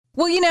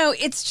Well,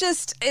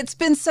 it's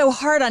been so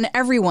hard on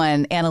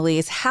everyone,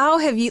 Annalise.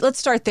 Let's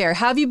start there.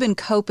 How have you been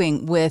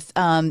coping with,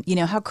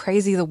 how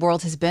crazy the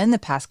world has been the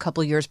past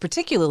couple of years,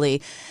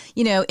 particularly,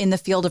 in the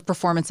field of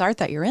performance art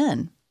that you're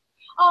in?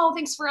 Oh,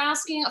 thanks for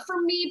asking. For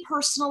me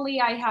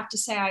personally, I have to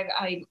say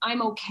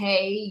I'm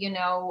okay.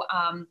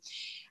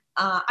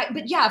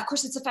 But yeah, of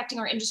course, it's affecting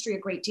our industry a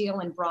great deal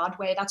in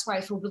Broadway. That's why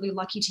I feel really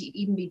lucky to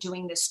even be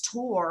doing this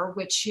tour,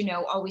 which,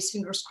 always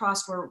fingers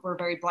crossed, we're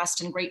very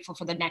blessed and grateful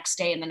for the next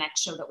day and the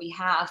next show that we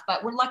have.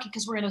 But we're lucky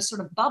because we're in a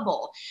sort of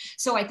bubble.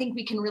 So I think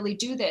we can really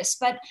do this.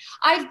 But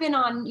I've been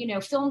on,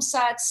 film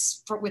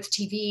sets with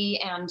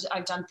TV, and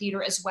I've done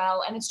theater as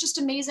well. And it's just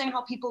amazing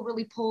how people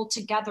really pull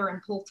together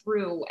and pull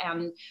through.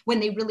 And when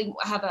they really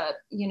have a,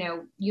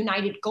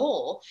 united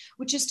goal,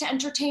 which is to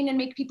entertain and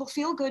make people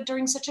feel good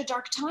during such a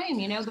dark time.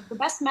 The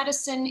best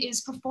medicine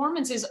is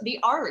performance, is the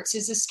arts,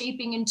 is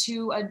escaping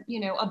into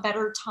a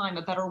better time,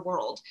 a better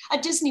world, a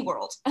Disney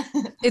world.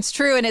 It's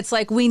true. And it's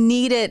like we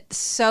need it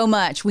so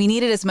much. We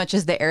need it as much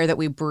as the air that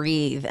we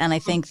breathe. And I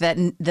think that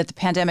the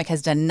pandemic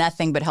has done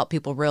nothing but help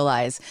people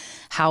realize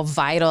how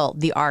vital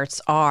the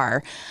arts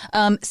are.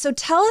 So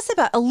tell us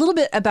a little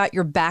bit about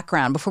your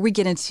background before we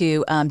get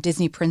into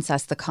Disney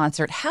Princess, the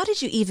concert. How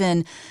did you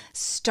even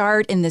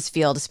start in this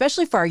field,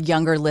 especially for our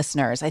younger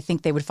listeners? I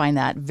think they would find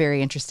that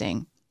very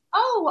interesting.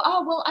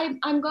 Well,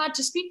 I'm glad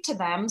to speak to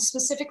them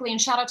specifically,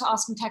 and shout out to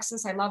Austin,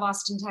 Texas. I love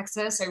Austin,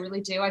 Texas. I really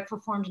do. I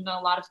performed in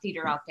a lot of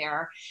theater out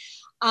there.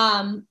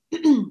 Um,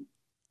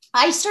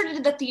 I started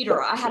in the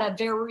theater. I had a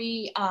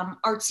very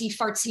artsy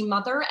fartsy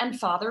mother and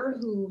father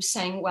who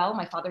sang well.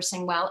 My father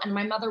sang well, and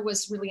my mother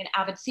was really an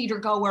avid theater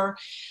goer,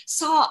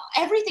 saw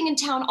everything in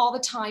town all the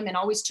time, and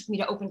always took me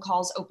to open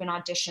calls, open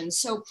auditions.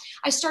 So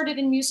I started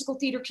in musical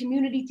theater,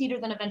 community theater,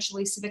 then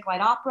eventually civic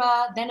light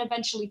opera, then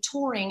eventually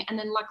touring. And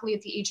then luckily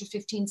at the age of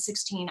 15,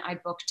 16, I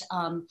booked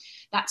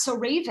That's So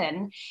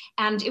Raven.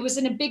 And it was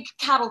in a big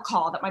cattle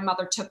call that my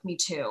mother took me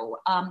to.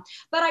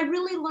 But I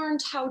really learned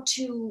how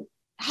to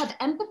have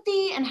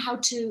empathy and how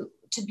to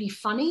be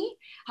funny,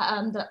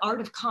 the art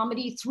of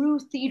comedy through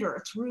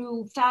theater,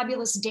 through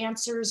fabulous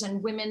dancers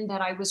and women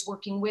that I was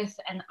working with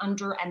and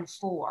under and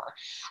for.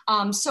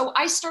 So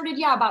I started,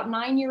 about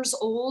 9 years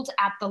old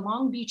at the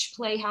Long Beach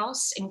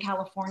Playhouse in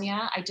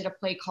California. I did a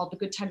play called The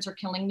Good Times Are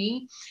Killing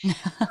Me.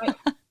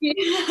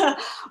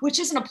 Which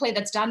isn't a play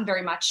that's done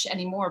very much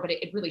anymore, but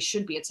it really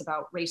should be. It's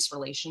about race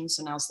relations,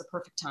 so now's the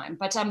perfect time.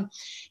 But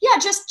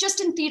just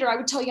in theater, I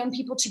would tell young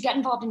people to get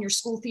involved in your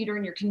school theater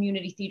and your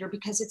community theater,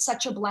 because it's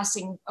such a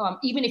blessing.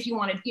 Even if you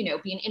want to,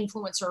 be an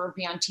influencer or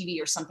be on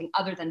TV or something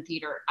other than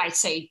theater, I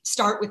say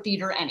start with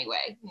theater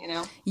anyway.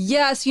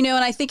 Yes, and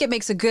I think it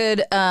makes a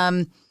good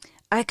kind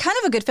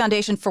of a good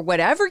foundation for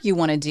whatever you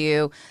want to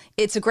do.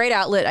 It's a great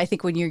outlet, I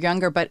think, when you're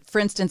younger. But for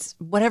instance,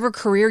 whatever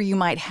career you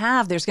might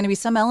have, there's going to be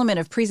some element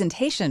of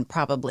presentation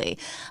probably.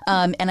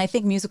 And I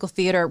think musical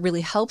theater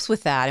really helps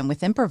with that and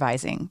with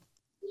improvising.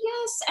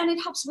 Yes, and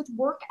it helps with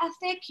work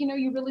ethic.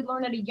 You really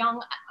learn at a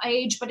young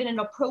age, but in an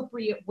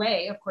appropriate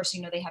way. Of course,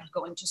 they have to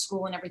go into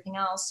school and everything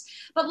else.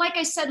 But like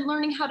I said,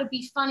 learning how to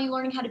be funny,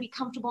 learning how to be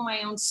comfortable in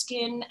my own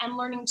skin, and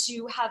learning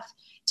to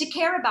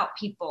care about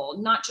people,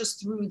 not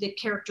just through the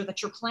character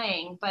that you're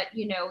playing, but,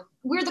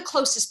 we're the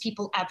closest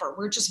people ever.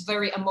 We're just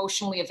very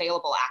emotionally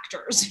available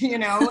actors,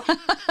 And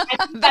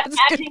That's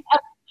good.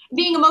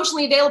 Being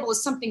emotionally available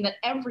is something that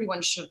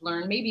everyone should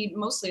learn, maybe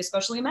mostly,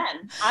 especially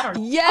men. I don't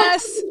know.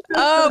 Yes.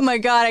 Oh my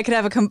God. I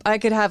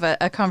could have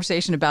a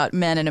conversation about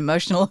men and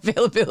emotional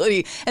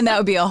availability, and that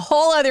would be a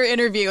whole other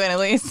interview,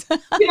 Annalise.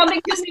 You don't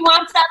think Disney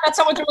wants that? That's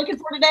not what they're looking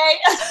for today.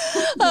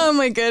 Oh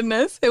my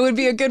goodness. It would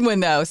be a good one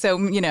though. So,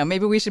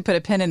 maybe we should put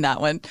a pin in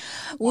that one.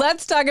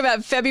 Let's talk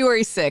about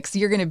February 6th.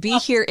 You're going to be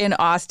here in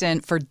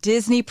Austin for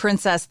Disney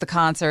Princess, the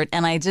concert.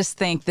 And I just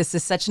think this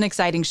is such an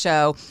exciting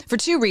show for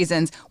two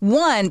reasons.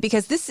 One,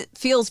 because this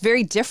feels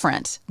very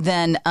different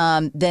than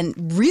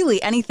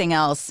really anything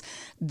else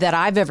that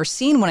I've ever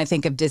seen when I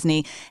think of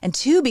Disney. And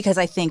two, because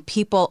I think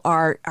people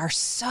are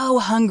so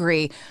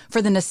hungry for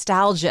the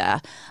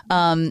nostalgia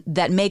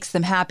that makes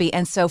them happy.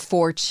 And so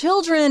for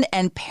children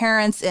and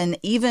parents and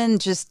even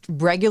just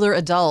regular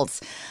adults,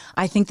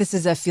 I think this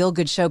is a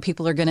feel-good show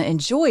people are going to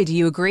enjoy. Do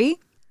you agree?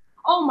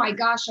 Oh my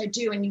gosh, I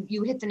do. And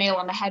you hit the nail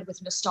on the head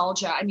with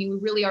nostalgia. I mean, we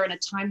really are in a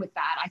time with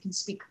that. I can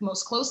speak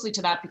most closely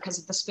to that because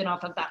of the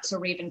spinoff of That's So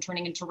Raven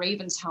turning into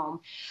Raven's Home.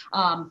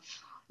 And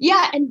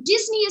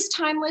Disney is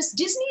timeless.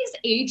 Disney is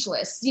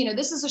ageless.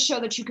 This is a show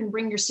that you can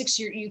bring your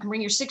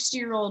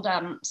 60-year-old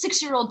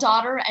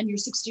daughter and your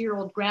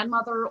 60-year-old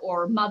grandmother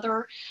or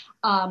mother,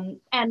 and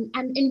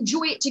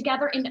enjoy it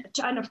together in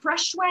a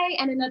fresh way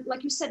and in a,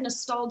 like you said,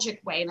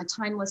 nostalgic way, in a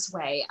timeless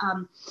way.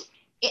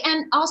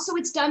 And also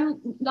it's done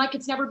like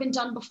it's never been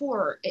done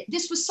before.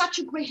 This was such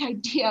a great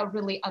idea,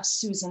 really, of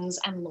Susan's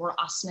and Laura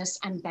Osnes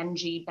and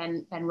Benji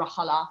Ben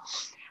Rahala,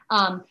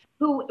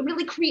 who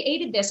really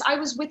created this. I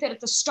was with it at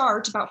the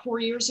start about 4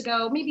 years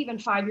ago, maybe even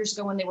 5 years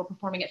ago when they were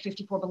performing at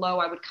 54 Below.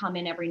 I would come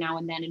in every now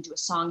and then and do a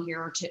song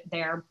here or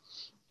there.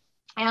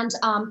 And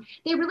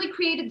they really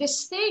created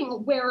this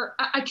thing where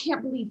I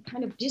can't believe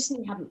kind of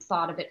Disney hadn't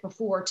thought of it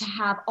before, to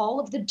have all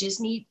of the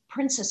Disney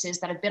princesses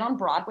that have been on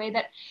Broadway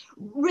that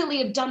really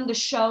have done the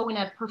show in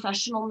a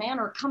professional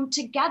manner come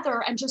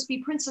together and just be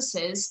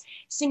princesses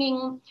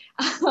singing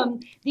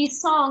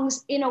these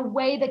songs in a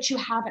way that you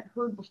haven't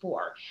heard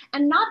before.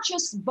 And not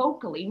just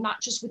vocally,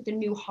 not just with the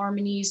new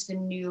harmonies, the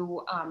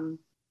new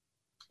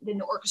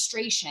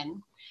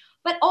orchestration,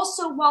 but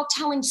also while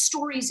telling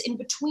stories in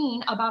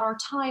between about our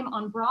time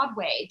on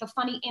Broadway, the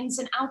funny ins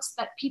and outs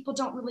that people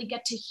don't really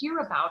get to hear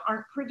about,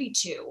 aren't privy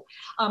to,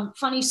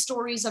 funny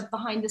stories of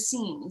behind the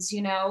scenes,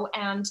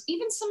 and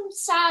even some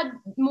sad,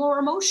 more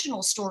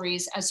emotional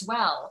stories as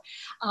well.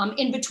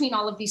 In between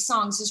all of these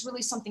songs is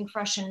really something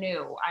fresh and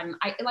new.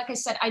 Like I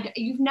said,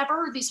 you've never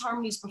heard these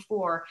harmonies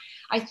before.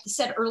 I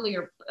said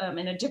earlier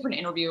in a different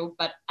interview,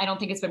 but I don't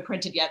think it's been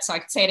printed yet, so I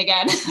could say it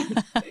again.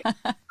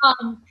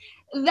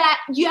 That,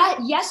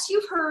 yes,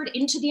 you've heard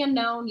Into the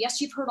Unknown. Yes,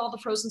 you've heard all the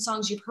Frozen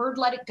songs. You've heard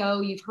Let It Go.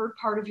 You've heard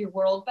Part of Your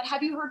World. But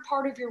have you heard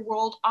Part of Your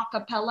World a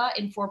cappella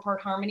in 4-part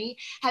harmony?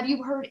 Have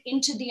you heard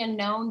Into the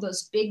Unknown,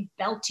 those big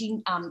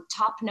belting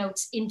top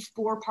notes in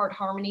 4-part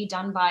harmony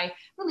done by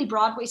really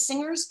Broadway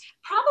singers?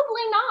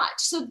 Probably not.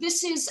 So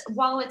this is,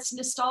 while it's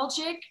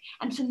nostalgic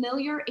and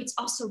familiar, it's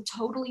also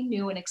totally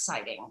new and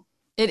exciting.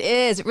 It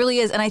is. It really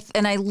is.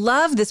 And I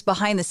love this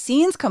behind the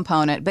scenes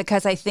component,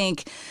 because I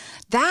think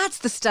that's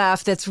the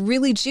stuff that's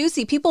really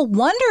juicy. People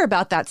wonder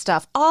about that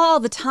stuff all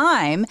the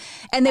time,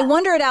 and they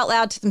wonder it out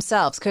loud to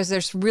themselves, because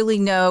there's really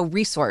no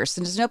resource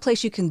and there's no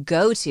place you can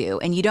go to.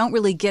 And you don't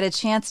really get a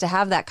chance to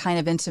have that kind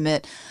of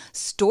intimate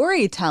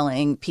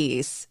storytelling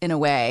piece in a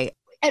way.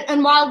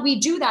 And while we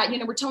do that,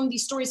 we're telling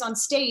these stories on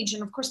stage.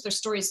 And of course, there's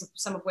stories,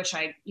 some of which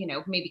I,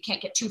 maybe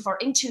can't get too far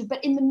into.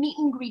 But in the meet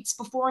and greets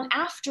before and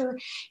after,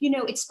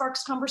 it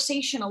sparks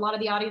conversation. A lot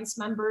of the audience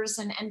members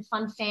and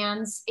fun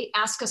fans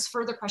ask us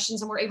further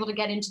questions, and we're able to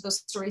get into those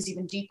stories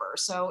even deeper.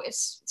 So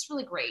it's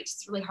really great.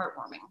 It's really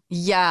heartwarming.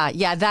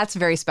 Yeah, that's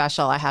very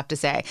special, I have to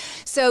say.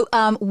 So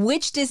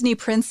which Disney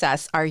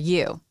princess are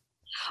you?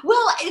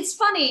 Well, it's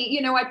funny,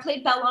 I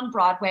played Belle on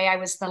Broadway. I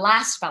was the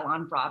last Belle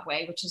on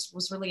Broadway, which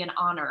was really an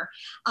honor.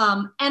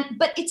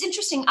 But it's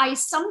interesting. I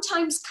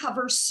sometimes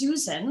cover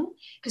Susan,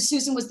 because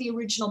Susan was the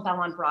original Belle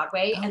on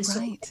Broadway, and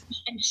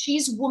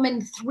she's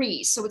woman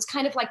 3. So it's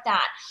kind of like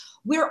that.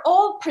 We're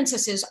all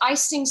princesses. I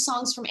sing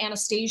songs from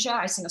Anastasia.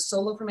 I sing a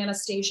solo from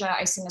Anastasia.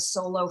 I sing a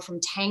solo from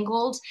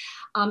Tangled.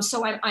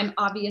 So I'm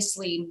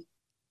obviously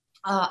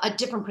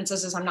different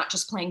princesses. I'm not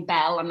just playing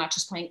Belle. I'm not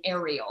just playing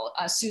Ariel.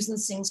 Susan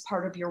sings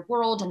Part of Your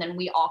World, and then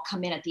we all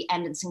come in at the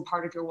end and sing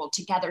Part of Your World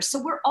together.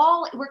 So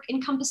we're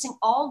encompassing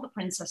all the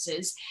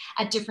princesses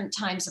at different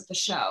times of the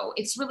show.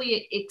 It's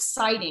really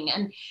exciting,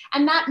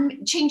 and that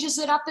changes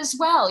it up as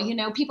well.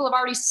 People have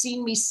already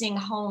seen me sing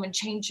Home and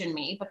Change in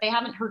Me, but they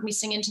haven't heard me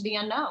sing Into the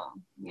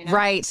Unknown.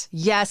 Right.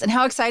 Yes. And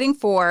how exciting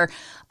for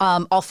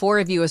all 4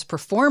 of you as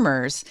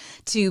performers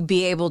to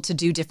be able to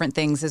do different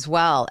things as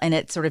well. And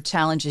it sort of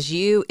challenges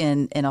you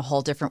in a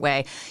whole different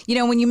way.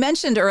 When you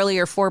mentioned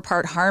earlier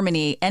 4-part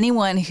harmony,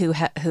 anyone who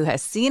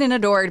has seen and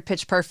adored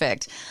Pitch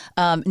Perfect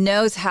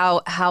knows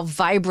how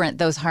vibrant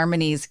those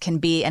harmonies can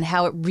be, and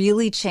how it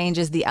really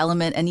changes the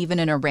element and even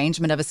an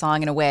arrangement of a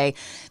song in a way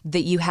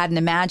that you hadn't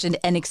imagined.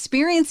 And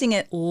experiencing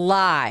it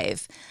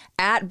live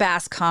at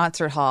Bass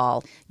Concert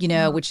Hall,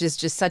 which is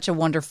just such a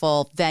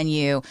wonderful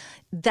venue.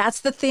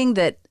 That's the thing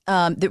that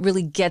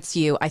really gets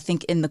you, I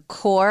think, in the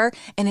core.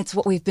 And it's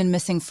what we've been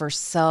missing for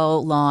so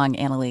long,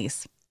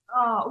 Annalise.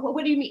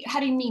 What do you mean? How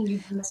do you mean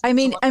you've missed? I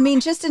mean,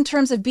 just in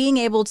terms of being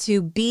able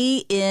to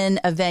be in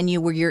a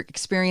venue where you're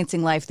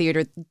experiencing live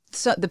theater.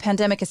 So the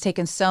pandemic has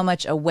taken so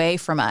much away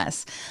from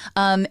us.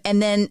 And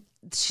then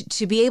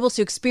to be able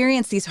to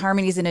experience these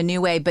harmonies in a new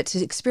way, but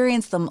to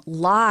experience them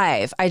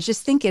live, I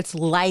just think it's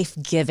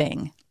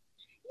life-giving.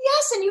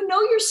 Yes, and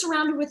you're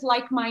surrounded with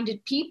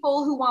like-minded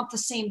people who want the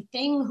same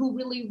thing, who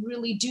really,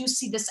 really do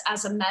see this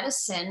as a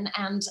medicine,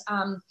 and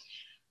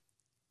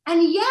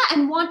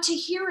want to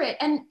hear it.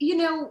 And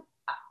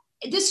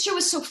this show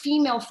is so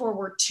female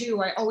forward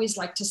too. I always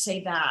like to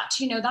say that,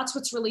 that's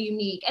what's really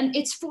unique. And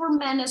it's for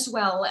men as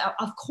well,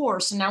 of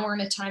course. And now we're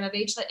in a time of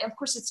age that, of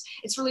course,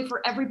 it's really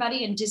for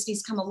everybody. And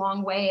Disney's come a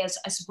long way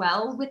as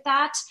well with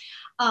that.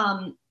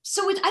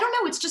 So I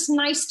don't know, it's just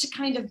nice to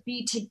kind of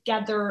be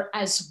together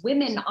as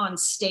women on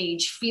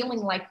stage,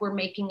 feeling like we're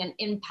making an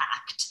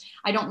impact.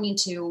 I don't mean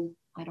to,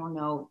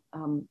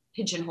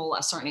 pigeonhole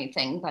us or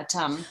anything, but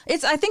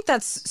I think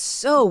that's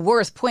so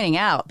worth pointing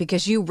out,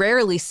 because you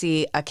rarely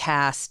see a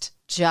cast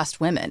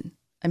just women.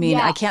 I mean,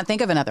 I can't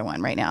think of another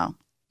one right now.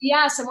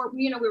 Yes, and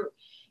we're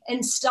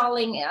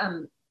installing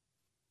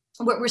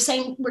we're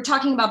saying, we're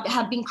talking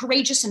about being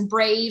courageous and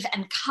brave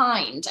and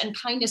kind. And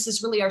kindness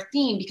is really our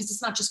theme, because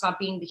it's not just about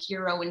being the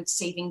hero and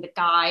saving the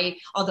guy,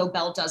 although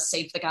Belle does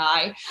save the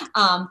guy.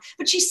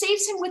 But she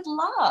saves him with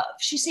love.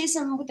 She saves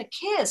him with a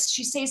kiss.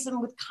 She saves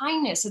him with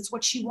kindness. It's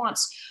what she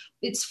wants.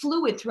 It's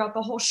fluid throughout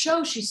the whole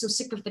show. She's so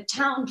sick of the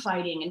town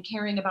fighting and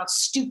caring about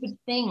stupid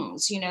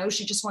things. You know,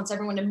 she just wants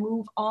everyone to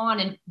move on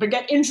and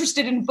get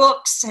interested in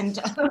books and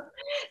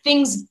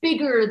things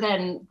bigger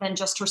than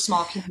just her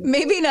small community.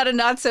 Maybe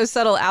not so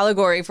subtle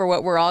allegory for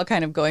what we're all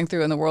kind of going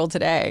through in the world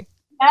today.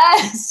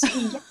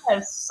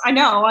 Yes, I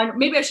know.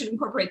 Maybe I should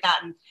incorporate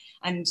that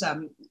and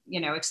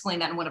explain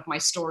that in one of my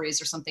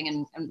stories or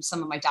something, and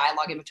some of my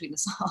dialogue in between the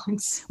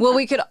songs. Well,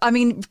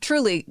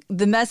 truly,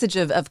 the message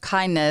of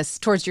kindness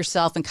towards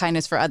yourself and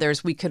kindness for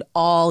others, we could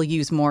all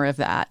use more of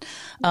that.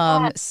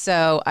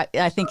 So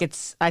I think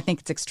it's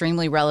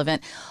extremely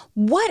relevant.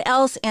 What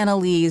else,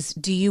 Annalise,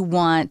 do you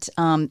want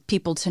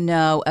people to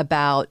know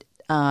about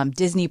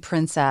Disney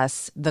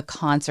Princess, the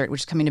concert,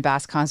 which is coming to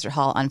Bass Concert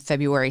Hall on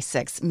February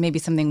 6th? Maybe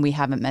something we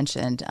haven't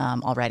mentioned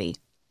already.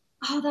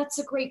 Oh, that's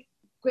a great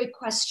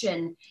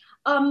question.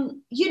 That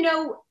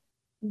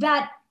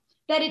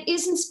it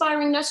is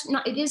inspiring.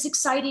 It is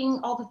exciting.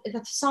 All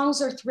the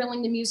songs are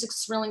thrilling. The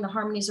music's thrilling. The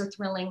harmonies are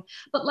thrilling.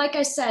 But like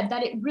I said,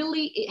 that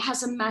it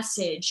has a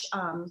message,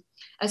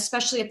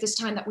 especially at this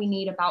time that we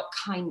need, about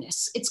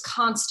kindness. It's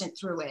constant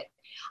through it.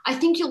 I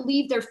think you'll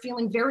leave there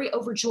feeling very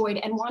overjoyed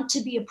and want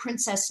to be a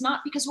princess, not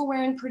because we're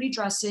wearing pretty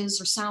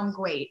dresses or sound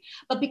great,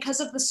 but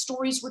because of the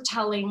stories we're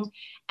telling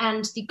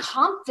and the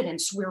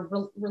confidence we're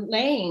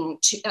relaying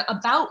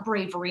about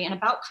bravery and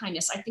about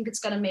kindness. I think it's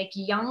going to make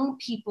young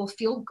people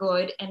feel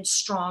good and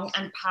strong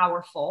and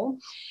powerful.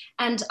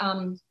 And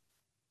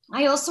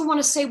I also want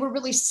to say we're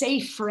really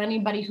safe for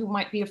anybody who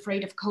might be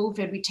afraid of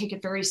COVID. We take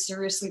it very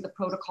seriously. The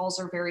protocols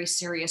are very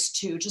serious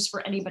too, just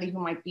for anybody who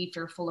might be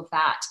fearful of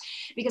that.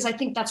 Because I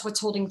think that's what's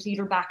holding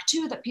theater back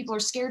too, that people are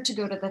scared to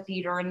go to the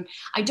theater. And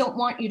I don't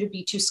want you to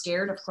be too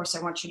scared. Of course,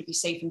 I want you to be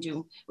safe and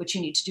do what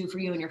you need to do for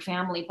you and your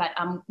family. But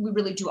we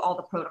really do all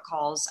the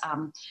protocols, at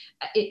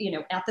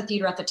the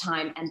theater at the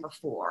time and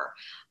before.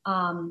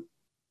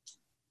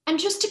 And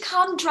just to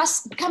come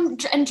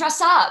and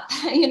dress up,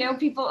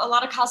 people, a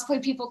lot of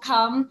cosplay people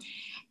come.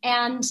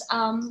 And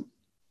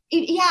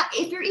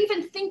if you're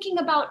even thinking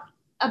about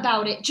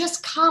it,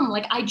 just come.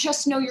 Like, I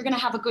just know you're going to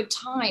have a good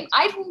time.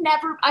 I've been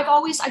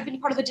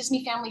part of the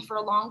Disney family for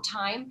a long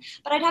time,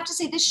 but I'd have to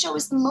say this show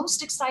is the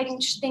most exciting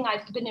thing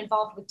I've been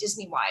involved with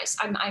Disney-wise.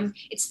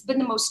 It's been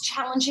the most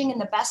challenging in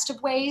the best of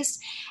ways.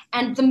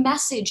 And the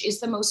message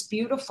is the most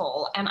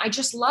beautiful. And I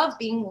just love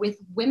being with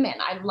women.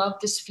 I love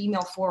this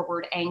female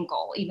forward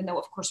angle, even though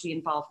of course we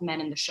involve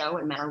men in the show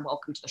and men are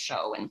welcome to the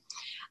show. And,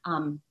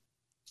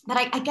 but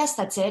I guess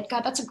that's it.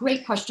 God, that's a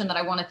great question that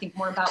I want to think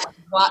more about.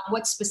 Like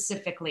what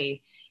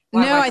specifically?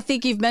 I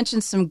think you've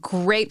mentioned some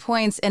great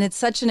points, and it's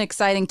such an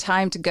exciting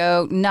time to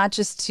go, not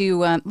just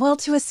to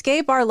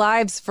escape our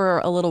lives for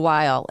a little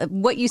while.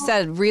 What you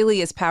said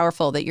really is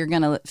powerful, that you're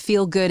going to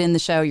feel good in the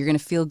show. You're going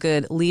to feel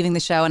good leaving the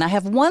show. And I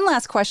have one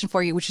last question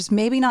for you, which is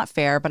maybe not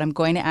fair, but I'm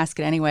going to ask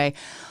it anyway.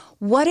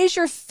 What is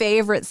your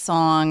favorite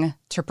song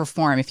to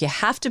perform? If you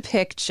have to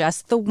pick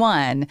just the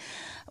one,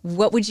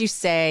 what would you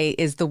say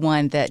is the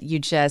one that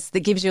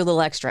that gives you a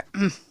little extra?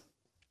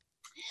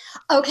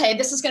 Okay,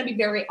 this is going to be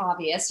very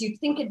obvious. You'd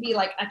think it'd be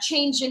like A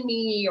Change in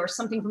Me or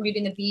something from Beauty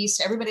and the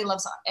Beast. Everybody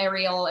loves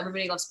Ariel.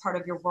 Everybody loves Part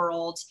of Your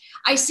World.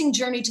 I sing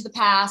Journey to the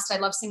Past. I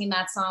love singing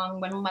that song,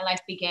 When Will My Life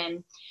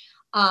Begin?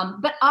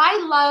 But I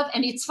love,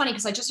 and it's funny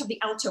because I just have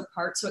the alto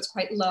part, so it's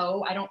quite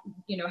low. I don't,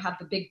 have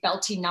the big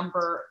belty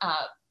number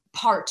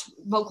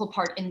vocal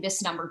part in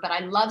this number, but I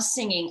love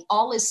singing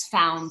All Is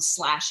Found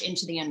 /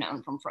 Into the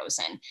Unknown from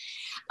Frozen.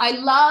 I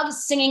love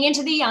singing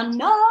Into the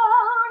Unknown.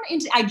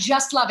 I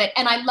just love it.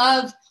 And I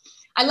love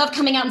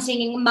coming out and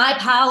singing My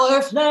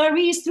Power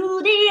Flurries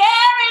Through the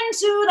Air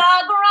Into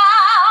the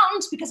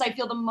Ground, because I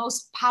feel the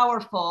most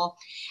powerful.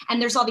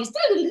 And there's all these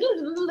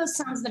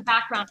sounds in the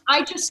background.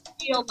 I just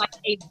feel like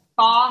a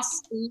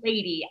boss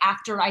lady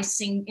after I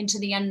sing Into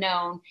the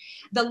Unknown.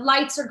 The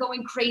lights are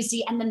going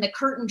crazy and then the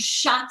curtain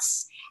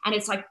shuts and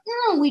it's like,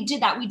 we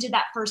did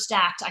that first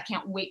act. I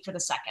can't wait for the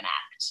second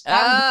act.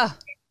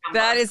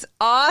 That is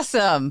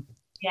awesome.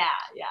 Yeah.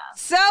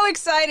 So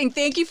exciting.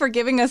 Thank you for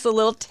giving us a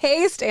little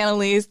taste,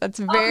 Annalise. That's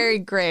very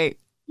great.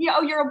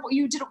 Yeah, you're a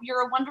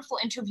wonderful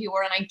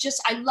interviewer, and I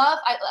love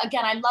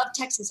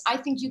Texas. I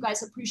think you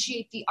guys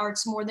appreciate the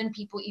arts more than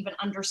people even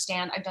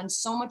understand. I've done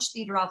so much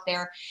theater out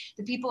there.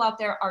 The people out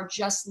there are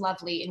just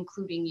lovely,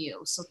 including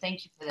you. So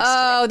thank you for this.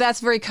 Oh, that's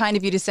very kind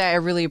of you to say. I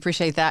really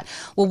appreciate that.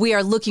 Well, we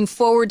are looking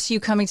forward to you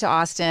coming to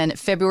Austin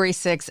February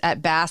 6th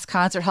at Bass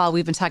Concert Hall.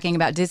 We've been talking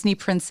about Disney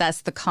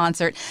Princess, the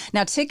concert.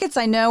 Now, tickets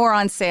I know are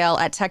on sale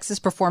at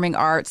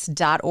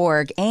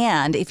texasperformingarts.org.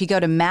 And if you go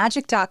to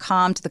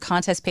magic.com to the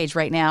contest page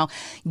right now,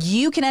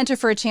 you can enter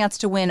for a chance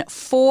to win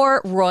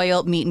 4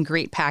 Royal Meet and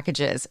Greet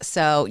packages.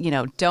 So,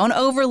 don't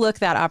overlook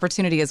that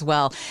opportunity as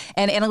well.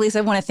 And Annalise,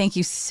 I want to thank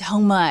you so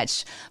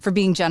much for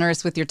being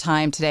generous with your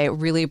time today.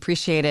 Really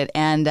appreciate it.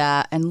 And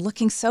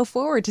looking so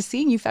forward to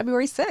seeing you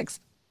February 6th.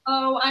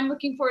 Oh, I'm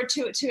looking forward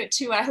to it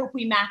too. I hope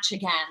we match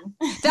again.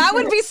 That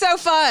would be so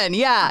fun.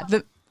 Yeah.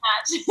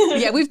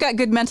 Yeah, we've got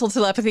good mental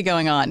telepathy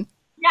going on.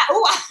 Yeah.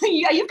 Oh,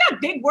 yeah. You've got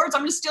big words.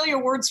 I'm going to steal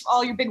your words,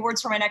 all your big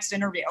words for my next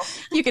interview.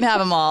 You can have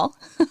them all.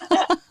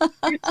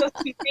 You're so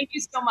sweet. Thank you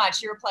so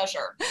much. You're a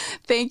pleasure.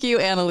 Thank you,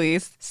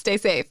 Annalise. Stay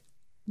safe.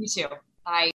 You too. Bye.